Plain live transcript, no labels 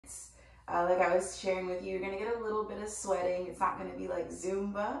Like I was sharing with you, you're gonna get a little bit of sweating. It's not gonna be like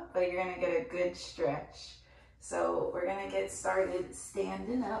Zumba, but you're gonna get a good stretch. So we're gonna get started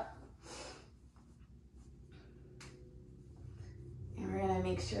standing up. And we're gonna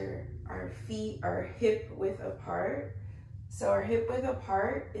make sure our feet are hip width apart. So our hip width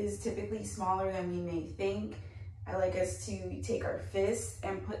apart is typically smaller than we may think. I like us to take our fists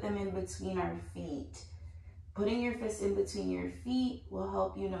and put them in between our feet. Putting your fists in between your feet will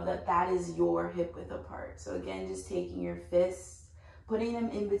help you know that that is your hip width apart. So again, just taking your fists, putting them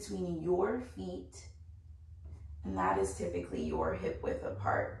in between your feet, and that is typically your hip width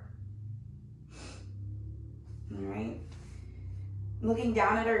apart. All right. Looking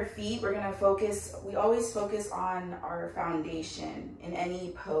down at our feet, we're gonna focus, we always focus on our foundation in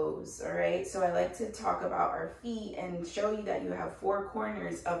any pose, all right? So I like to talk about our feet and show you that you have 4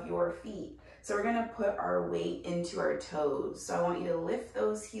 corners of your feet. So we're gonna put our weight into our toes. So I want you to lift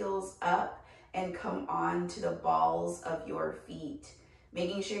those heels up and come on to the balls of your feet,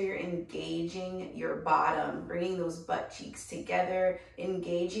 making sure you're engaging your bottom, bringing those butt cheeks together,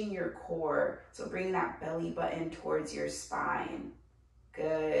 engaging your core. So bring that belly button towards your spine.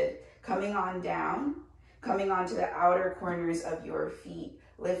 Good. Coming on down, coming onto the outer corners of your feet,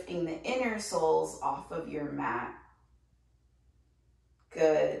 lifting the inner soles off of your mat.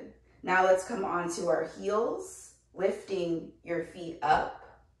 Good. Now let's come onto our heels, lifting your feet up.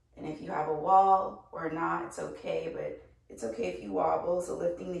 And if you have a wall or not, it's okay, but it's okay if you wobble. So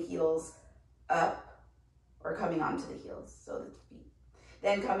lifting the heels up or coming onto the heels, so the feet.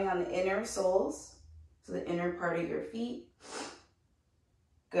 Then coming on the inner soles, so the inner part of your feet.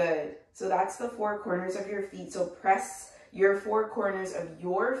 Good. So that's the 4 corners of your feet. So press your 4 corners of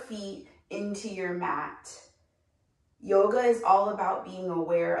your feet into your mat. Yoga is all about being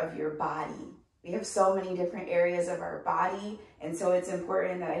aware of your body. We have so many different areas of our body, and so it's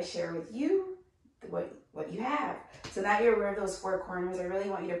important that I share with you what you have. So now you're aware of those 4 corners. I really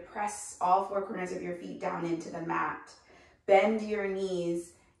want you to press all 4 corners of your feet down into the mat. Bend your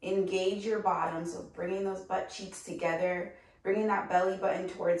knees, engage your bottom, so bringing those butt cheeks together, bringing that belly button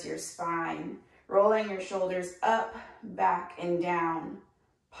towards your spine, rolling your shoulders up, back, and down.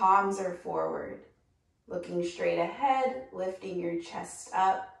 Palms are forward. Looking straight ahead, lifting your chest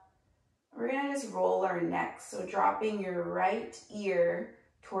up. We're gonna just roll our neck. So dropping your right ear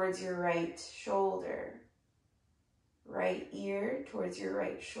towards your right shoulder. Right ear towards your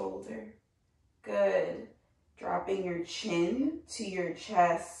right shoulder. Good. Dropping your chin to your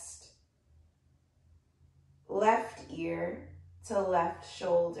chest. Left ear to left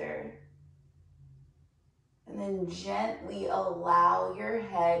shoulder. And then gently allow your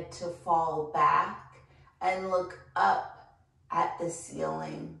head to fall back and look up at the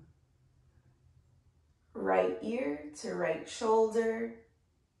ceiling. Right ear to right shoulder.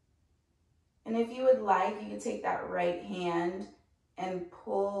 And if you would like, you can take that right hand and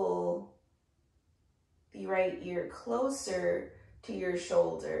pull the right ear closer to your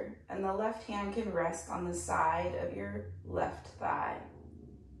shoulder, and the left hand can rest on the side of your left thigh.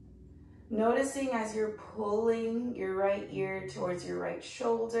 Noticing as you're pulling your right ear towards your right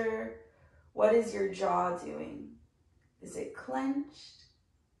shoulder, what is your jaw doing? Is it clenched?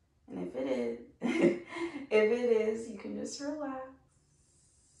 And if it is, you can just relax.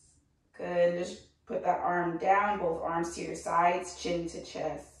 Good, just put that arm down, both arms to your sides, chin to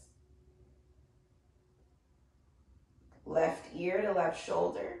chest. Left ear to left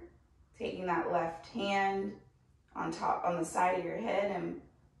shoulder, taking that left hand on the side of your head and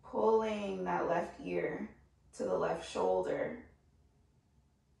pulling that left ear to the left shoulder.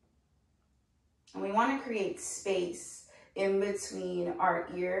 And we want to create space in between our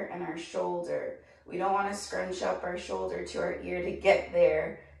ear and our shoulder. We don't want to scrunch up our shoulder to our ear to get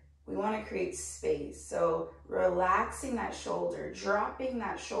there. We want to create space. So relaxing that shoulder, dropping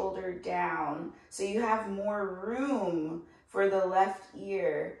that shoulder down so you have more room for the left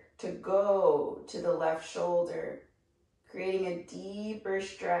ear to go to the left shoulder, creating a deeper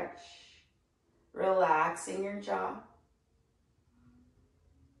stretch, relaxing your jaw.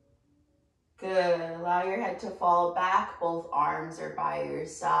 Good. Allow your head to fall back. Both arms are by your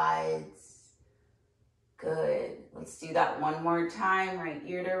sides. Good. Let's do that one more time. Right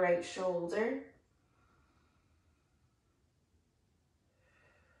ear to right shoulder.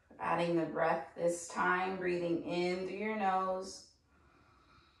 Adding the breath this time, breathing in through your nose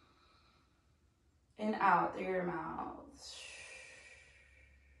and out through your mouth.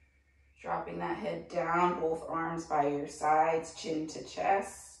 Dropping that head down, both arms by your sides, chin to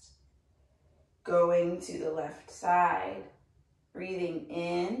chest. Going to the left side. Breathing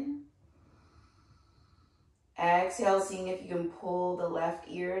in Exhale, seeing if you can pull the left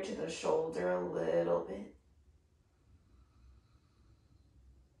ear to the shoulder a little bit.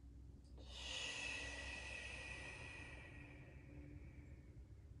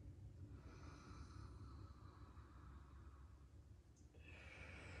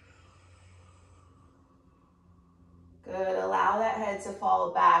 Good. Allow that head to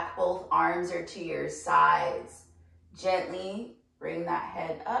fall back. Both arms are to your sides. Gently bring that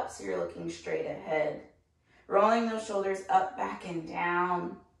head up so you're looking straight ahead. Rolling those shoulders up, back, and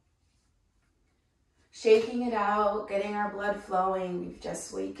down. Shaking it out, getting our blood flowing. We've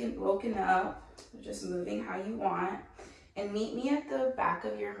just woken up. So just moving how you want. And meet me at the back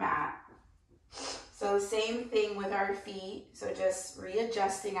of your mat. So same thing with our feet. So just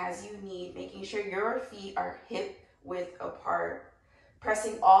readjusting as you need, making sure your feet are hip width apart.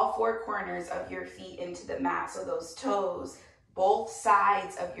 Pressing all four corners of your feet into the mat. So those toes, both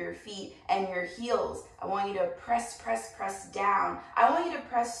sides of your feet and your heels. I want you to press, press, press down. I want you to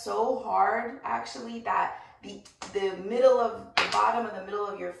press so hard, actually, that the middle of the bottom of the middle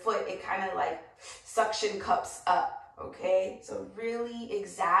of your foot, it kind of like suction cups up, okay? So really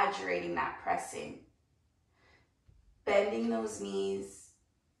exaggerating that pressing. Bending those knees,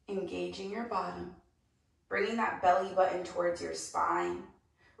 engaging your bottom, bringing that belly button towards your spine,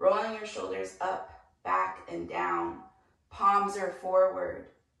 rolling your shoulders up, back, and down. Palms are forward,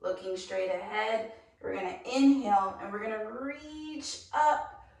 looking straight ahead. We're gonna inhale and we're gonna reach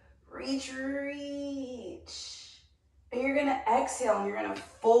up, reach. And you're gonna exhale and you're gonna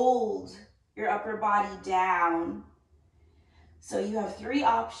fold your upper body down. So you have three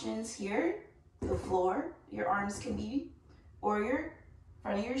options here. The floor, your arms can be, or your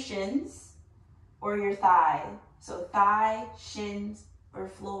front of your shins, or your thigh. So thigh, shins, or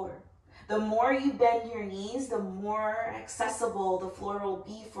floor. The more you bend your knees, the more accessible the floor will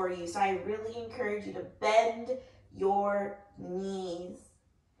be for you. So I really encourage you to bend your knees.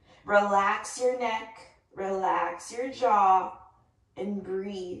 Relax your neck, relax your jaw, and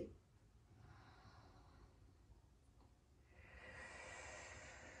breathe.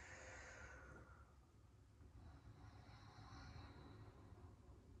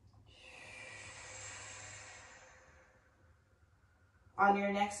 On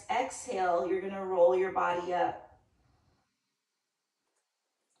your next exhale, you're gonna roll your body up.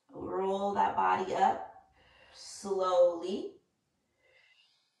 Roll that body up slowly.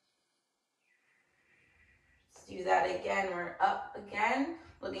 Let's do that again. We're up again,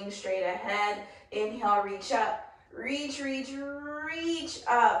 looking straight ahead. Inhale, reach up. Reach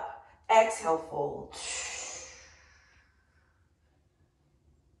up. Exhale, fold.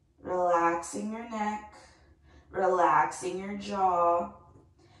 Relaxing your neck, relaxing your jaw.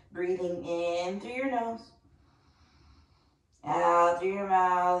 Breathing in through your nose, out through your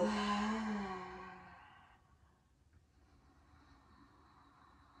mouth.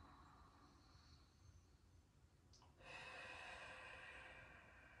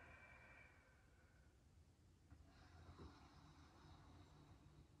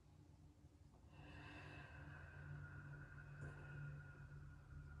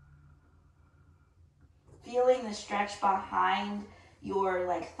 Feeling the stretch behind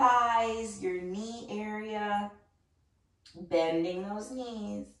your thighs, your knee area. Bending those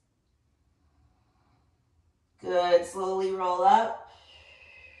knees. Good. Slowly roll up.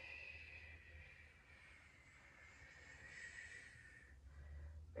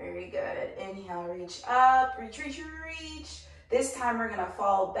 Very good. Inhale, reach up. Reach. This time we're going to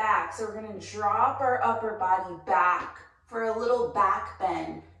fall back. So we're going to drop our upper body back for a little back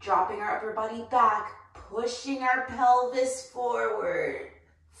bend. Dropping our upper body back. Pushing our pelvis forward.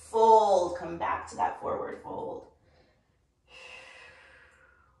 Fold. Come back to that forward fold.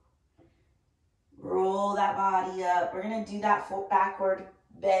 Roll that body up. We're going to do that backward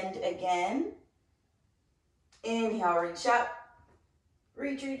bend again. Inhale, reach up.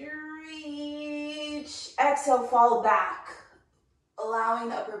 Reach. Exhale, fall back. Allowing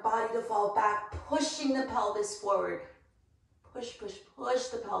the upper body to fall back. Pushing the pelvis forward. Push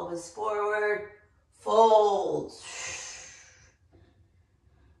the pelvis forward. Fold.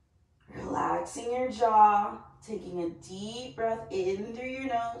 Relaxing your jaw. Taking a deep breath in through your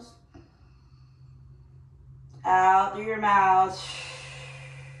nose. Out through your mouth.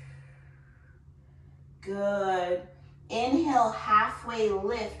 Good. Inhale, halfway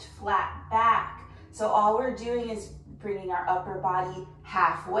lift, flat back. So all we're doing is bringing our upper body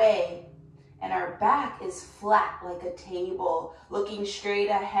halfway. And our back is flat like a table. Looking straight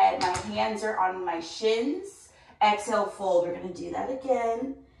ahead. My hands are on my shins. Exhale, fold. We're going to do that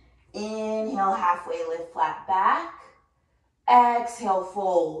again. Inhale, halfway lift, flat back. Exhale,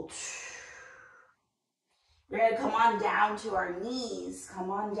 fold. We're going to come on down to our knees.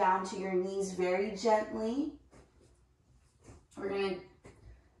 Come on down to your knees very gently. We're going to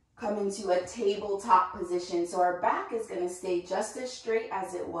come into a tabletop position. So our back is going to stay just as straight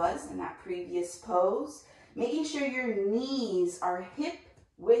as it was in that previous pose. Making sure your knees are hip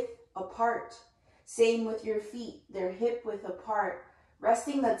width apart. Same with your feet. They're hip width apart.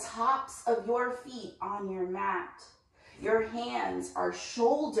 Resting the tops of your feet on your mat. Your hands are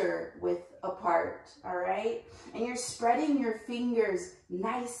shoulder width apart, all right? And you're spreading your fingers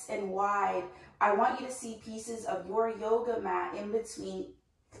nice and wide. I want you to see pieces of your yoga mat in between.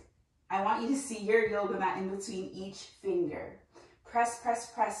 I want you to see your yoga mat in between each finger. Press, press,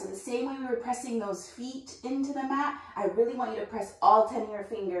 press. So the same way we were pressing those feet into the mat, I really want you to press all 10 of your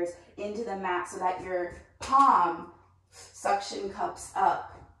fingers into the mat so that your palm suction cups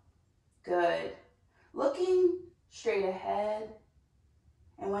up. Good. Looking straight ahead.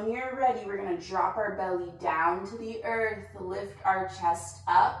 And when you're ready, we're going to drop our belly down to the earth, lift our chest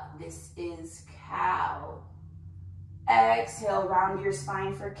up. This is cow. Exhale, round your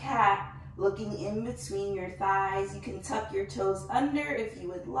spine for cat. Looking in between your thighs. You can tuck your toes under if you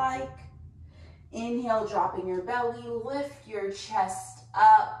would like. Inhale, dropping your belly, lift your chest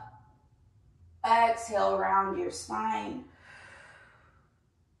up. Exhale, round your spine.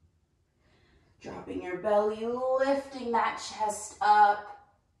 Dropping your belly, lifting that chest up.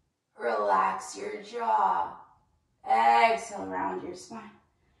 Relax your jaw. Exhale, round your spine.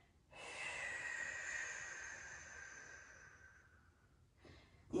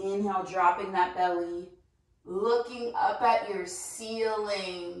 Inhale, dropping that belly, looking up at your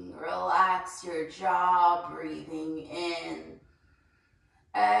ceiling. Relax your jaw, breathing in.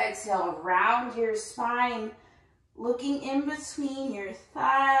 Exhale, round your spine, looking in between your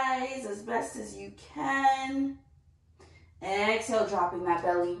thighs as best as you can. Exhale, dropping that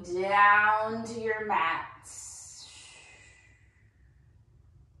belly down to your mat. So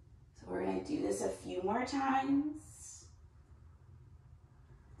we're going to do this a few more times.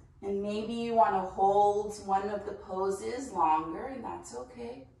 And maybe you want to hold one of the poses longer, and that's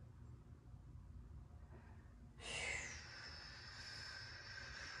okay.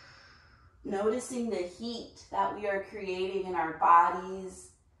 Noticing the heat that we are creating in our bodies.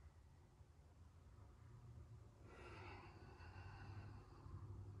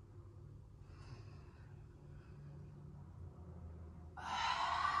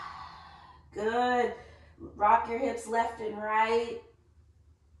 Good. Rock your hips left and right.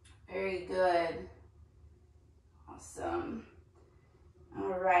 Very good. Awesome.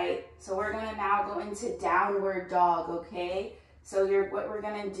 All right. So we're going to now go into downward dog, okay? So what we're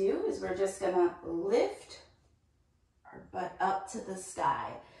going to do is we're just going to lift our butt up to the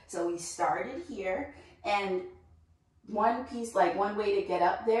sky. So we started here, and one way to get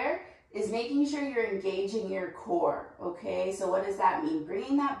up there is making sure you're engaging your core, okay? So what does that mean?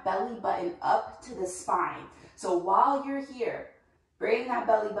 Bringing that belly button up to the spine. So while you're here, bring that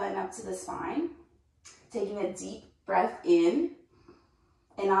belly button up to the spine, taking a deep breath in,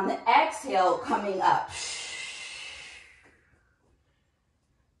 and on the exhale, coming up.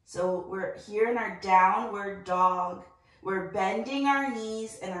 So we're here in our downward dog. We're bending our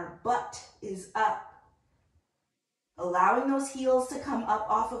knees and our butt is up. Allowing those heels to come up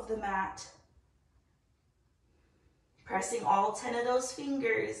off of the mat. Pressing all 10 of those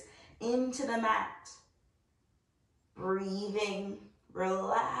fingers into the mat. Breathing.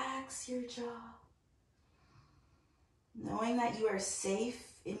 Relax your jaw. Knowing that you are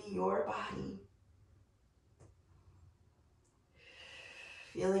safe in your body.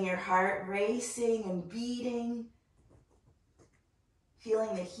 Feeling your heart racing and beating.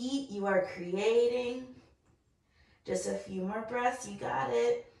 Feeling the heat you are creating. Just a few more breaths, you got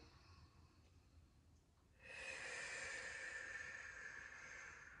it.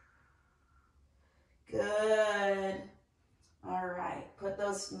 Good. All right, put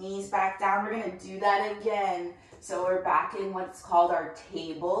those knees back down. We're gonna do that again. So we're back in what's called our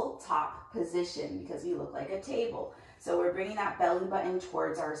tabletop position because we look like a table. So we're bringing that belly button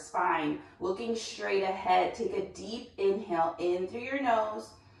towards our spine, looking straight ahead. Take a deep inhale in through your nose.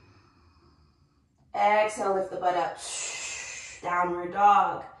 Exhale, lift the butt up. Downward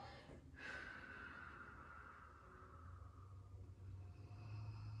dog.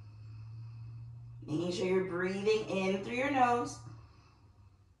 Making sure you're breathing in through your nose,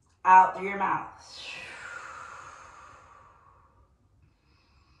 out through your mouth.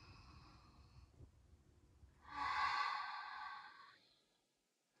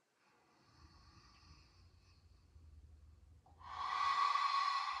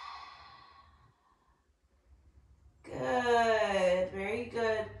 Good, very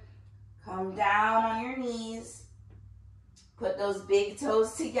good. Come down on your knees. those big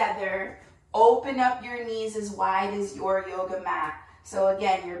toes together. Open up your knees as wide as your yoga mat. So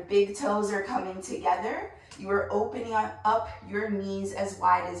again, your big toes are coming together. You are opening up your knees as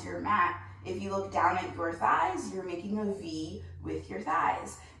wide as your mat. If you look down at your thighs, you're making a V with your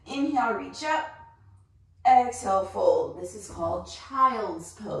thighs. Inhale, reach up. Exhale, fold. This is called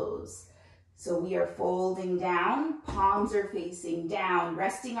child's pose. So we are folding down, palms are facing down,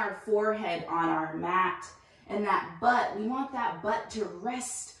 resting our forehead on our mat. And that butt, we want that butt to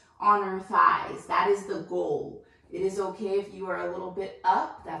rest on our thighs. That is the goal. It is okay if you are a little bit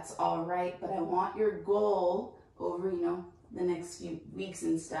up, that's all right, but I want your goal over, the next few weeks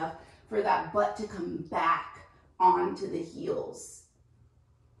and stuff, for that butt to come back onto the heels.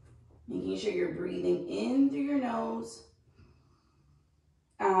 Making sure you're breathing in through your nose,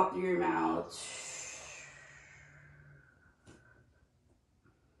 out through your mouth.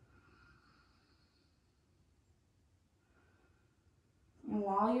 And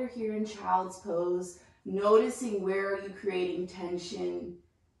while you're here in child's pose, noticing where are you creating tension,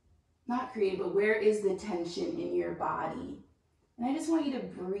 not creating, but where is the tension in your body? And I just want you to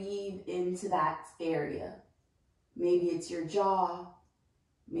breathe into that area. Maybe it's your jaw,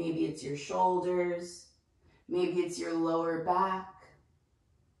 maybe it's your shoulders, maybe it's your lower back.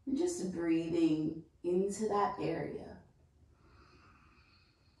 And just breathing into that area.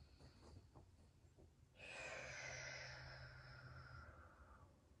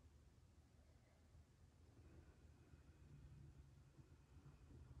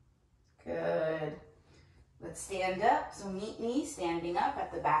 Good. Let's stand up. So meet me standing up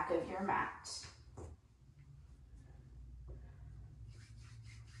at the back of your mat.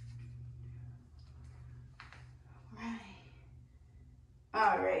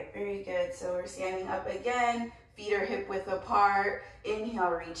 All right, very good. So we're standing up again. Feet are hip width apart.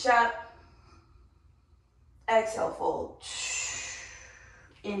 Inhale, reach up. Exhale, fold.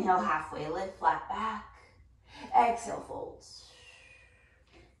 Inhale, halfway lift, flat back. Exhale, fold.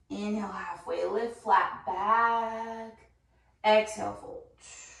 Inhale, halfway lift, flat back. Exhale, fold.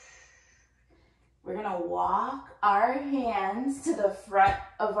 We're gonna walk our hands to the front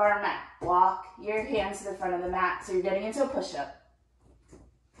of our mat. Walk your hands to the front of the mat. So you're getting into a push-up.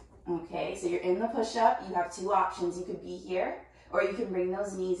 Okay, so you're in the push-up. You have two options. You could be here, or you can bring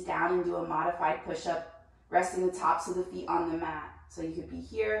those knees down and do a modified push-up, resting the tops of the feet on the mat. So you could be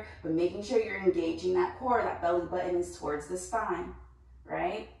here, but making sure you're engaging that core, that belly button is towards the spine,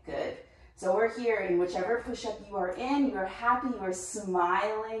 right? Good. So we're here in whichever push-up you are in, you are happy, you are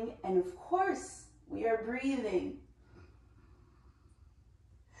smiling, and of course, we are breathing.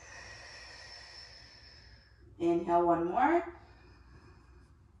 Inhale, one more.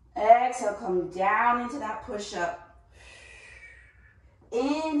 Exhale, come down into that push-up.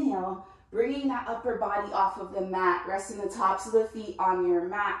 Inhale, bringing that upper body off of the mat, resting the tops of the feet on your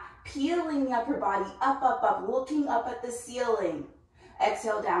mat, peeling the upper body up, up, up, looking up at the ceiling.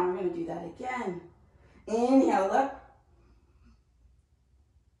 Exhale down, we're gonna do that again. Inhale up.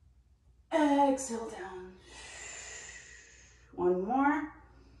 Exhale down. One more.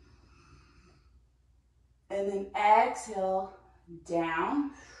 And then exhale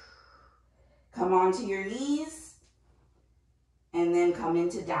down. Come onto your knees, and then come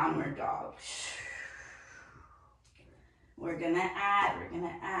into downward dog. We're gonna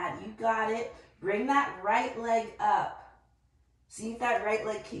add, you got it. Bring that right leg up. See if that right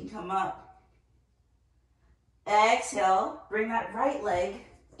leg can come up. Exhale, bring that right leg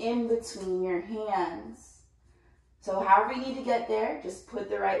in between your hands. So however you need to get there, just put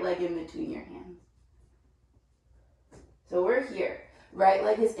the right leg in between your hands. So we're here. Right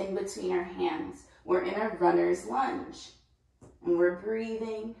leg is in between our hands. We're in a runner's lunge. And we're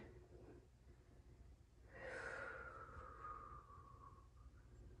breathing.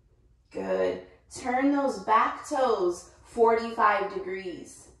 Good. Turn those back toes 45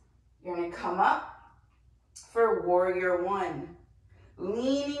 degrees. You're going to come up for warrior one.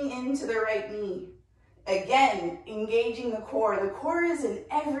 Leaning into the right knee. Again, engaging the core. The core is in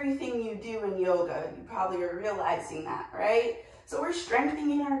everything you do in yoga. You probably are realizing that, right? So we're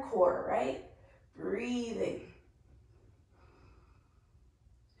strengthening our core, right? Breathing.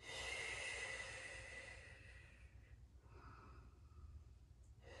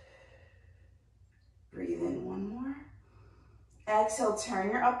 Breathe in one more. Exhale,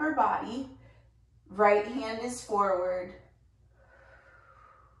 turn your upper body. Right hand is forward.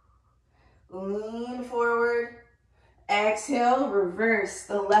 Lean forward. Exhale, reverse.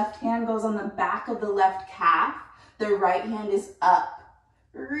 The left hand goes on the back of the left calf. The right hand is up.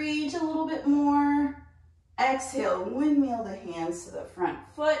 Reach a little bit more. Exhale, windmill the hands to the front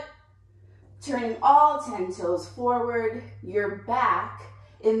foot. Turning all 10 toes forward, you're back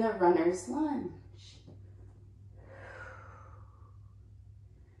in the runner's lunge.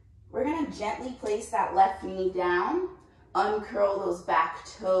 We're gonna gently place that left knee down, uncurl those back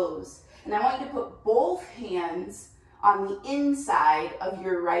toes. And I want you to put both hands on the inside of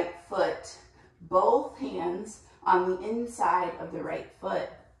your right foot. Both hands on the inside of the right foot.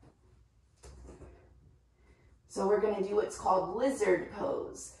 So we're gonna do what's called lizard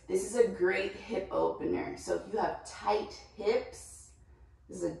pose. This is a great hip opener. So if you have tight hips,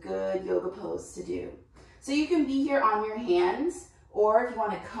 this is a good yoga pose to do. So you can be here on your hands, or if you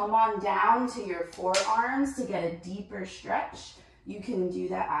wanna come on down to your forearms to get a deeper stretch, you can do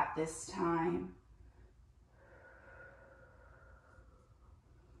that at this time.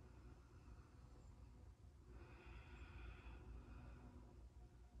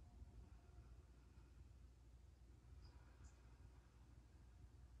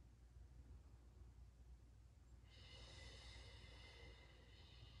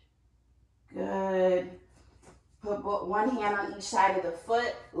 Good. Put one hand on each side of the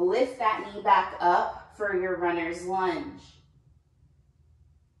foot. Lift that knee back up for your runner's lunge.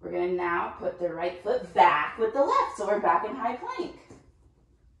 We're going to now put the right foot back with the left. So we're back in high plank.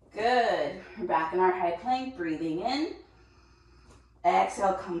 Good. We're back in our high plank. Breathing in.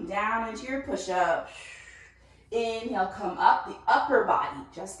 Exhale, come down into your push-up. Inhale, come up, the upper body,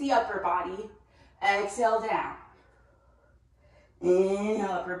 just the upper body. Exhale, down.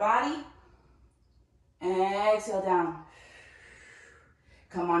 Inhale, upper body. Exhale, down.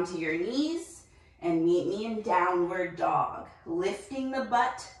 Come onto your knees and meet me in downward dog. Lifting the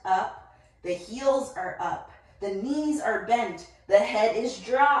butt up, the heels are up, the knees are bent, the head is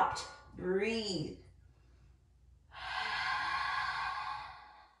dropped. Breathe.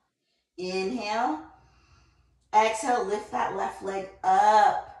 Inhale. Exhale, lift that left leg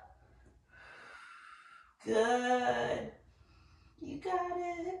up. Good. You got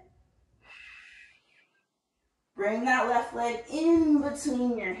it. Bring that left leg in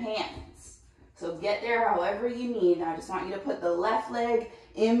between your hands. So get there however you need. I just want you to put the left leg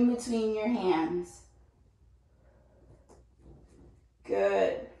in between your hands.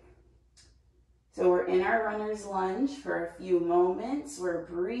 Good. So we're in our runner's lunge for a few moments. We're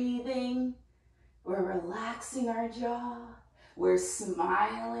breathing. We're relaxing our jaw. We're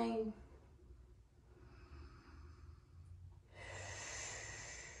smiling.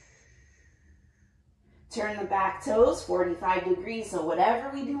 Turn the back toes 45 degrees. So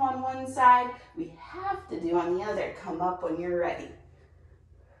whatever we do on one side, we have to do on the other. Come up when you're ready.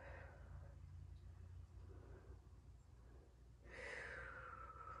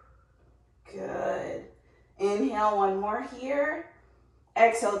 Good. Inhale, one more here.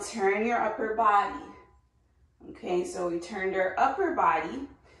 Exhale, turn your upper body. Okay, so we turned our upper body.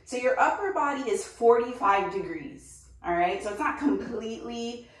 So your upper body is 45 degrees. All right, so it's not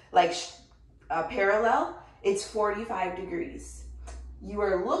completely like parallel, it's 45 degrees. You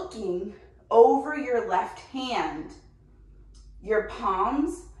are looking over your left hand. Your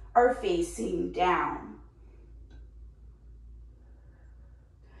palms are facing down.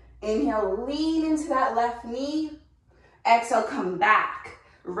 Inhale, lean into that left knee. Exhale, come back.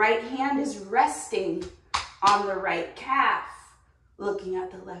 Right hand is resting on the right calf. Looking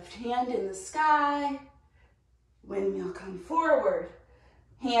at the left hand in the sky. Windmill, come forward.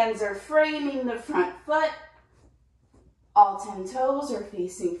 Hands are framing the front foot. All 10 toes are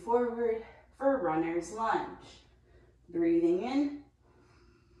facing forward for runner's lunge. Breathing in.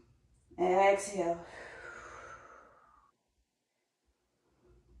 Exhale.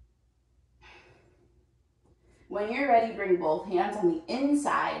 When you're ready, bring both hands on the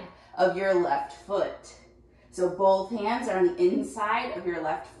inside of your left foot. So both hands are on the inside of your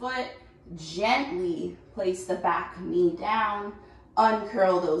left foot. Gently place the back knee down.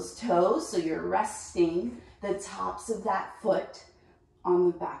 Uncurl those toes so you're resting the tops of that foot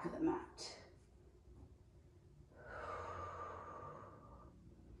on the back of the mat.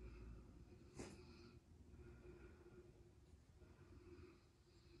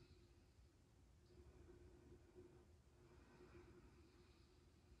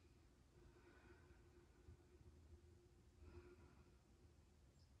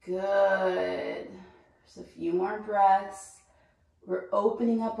 Good. Just a few more breaths. We're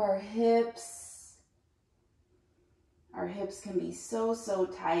opening up our hips. Our hips can be so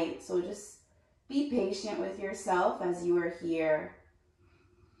tight. So just be patient with yourself as you are here.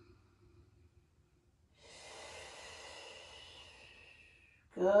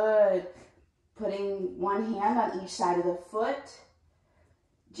 Good. Putting one hand on each side of the foot.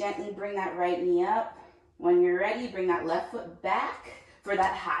 Gently bring that right knee up. When you're ready, bring that left foot back for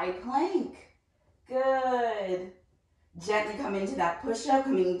that high plank. Good. Gently come into that push-up,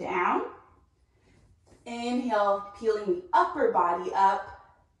 coming down. Inhale, peeling the upper body up.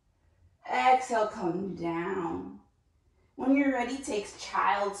 Exhale, come down. When you're ready, take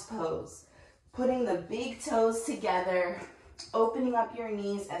child's pose. Putting the big toes together, opening up your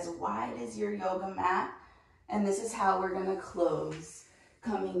knees as wide as your yoga mat. And this is how we're gonna close,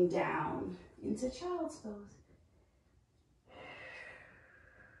 coming down into child's pose.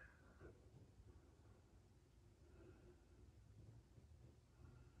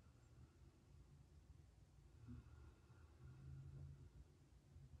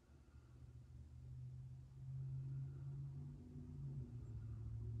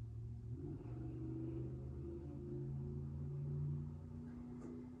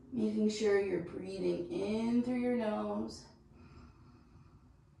 Making sure you're breathing in through your nose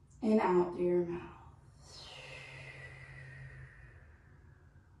and out through your mouth.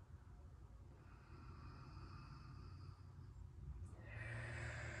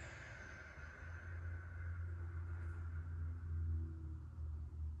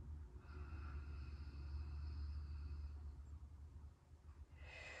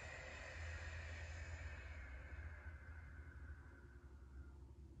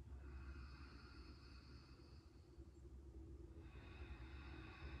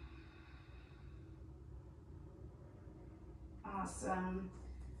 Awesome.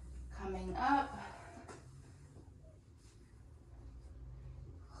 Coming up,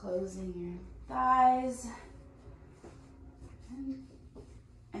 closing your thighs, and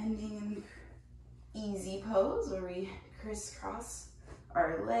ending in easy pose where we crisscross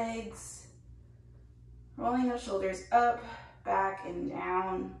our legs, rolling those shoulders up, back, and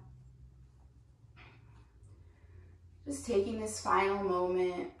down. Just taking this final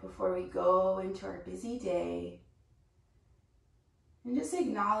moment before we go into our busy day. And just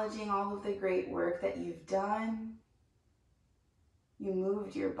acknowledging all of the great work that you've done. You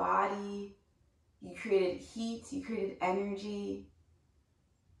moved your body, you created heat, you created energy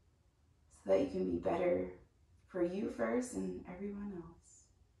so that you can be better for you first and everyone else.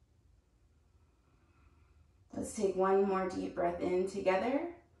 Let's take one more deep breath in together.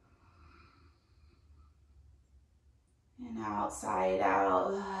 And outside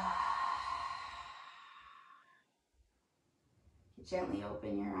out. Gently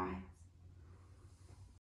open your eyes.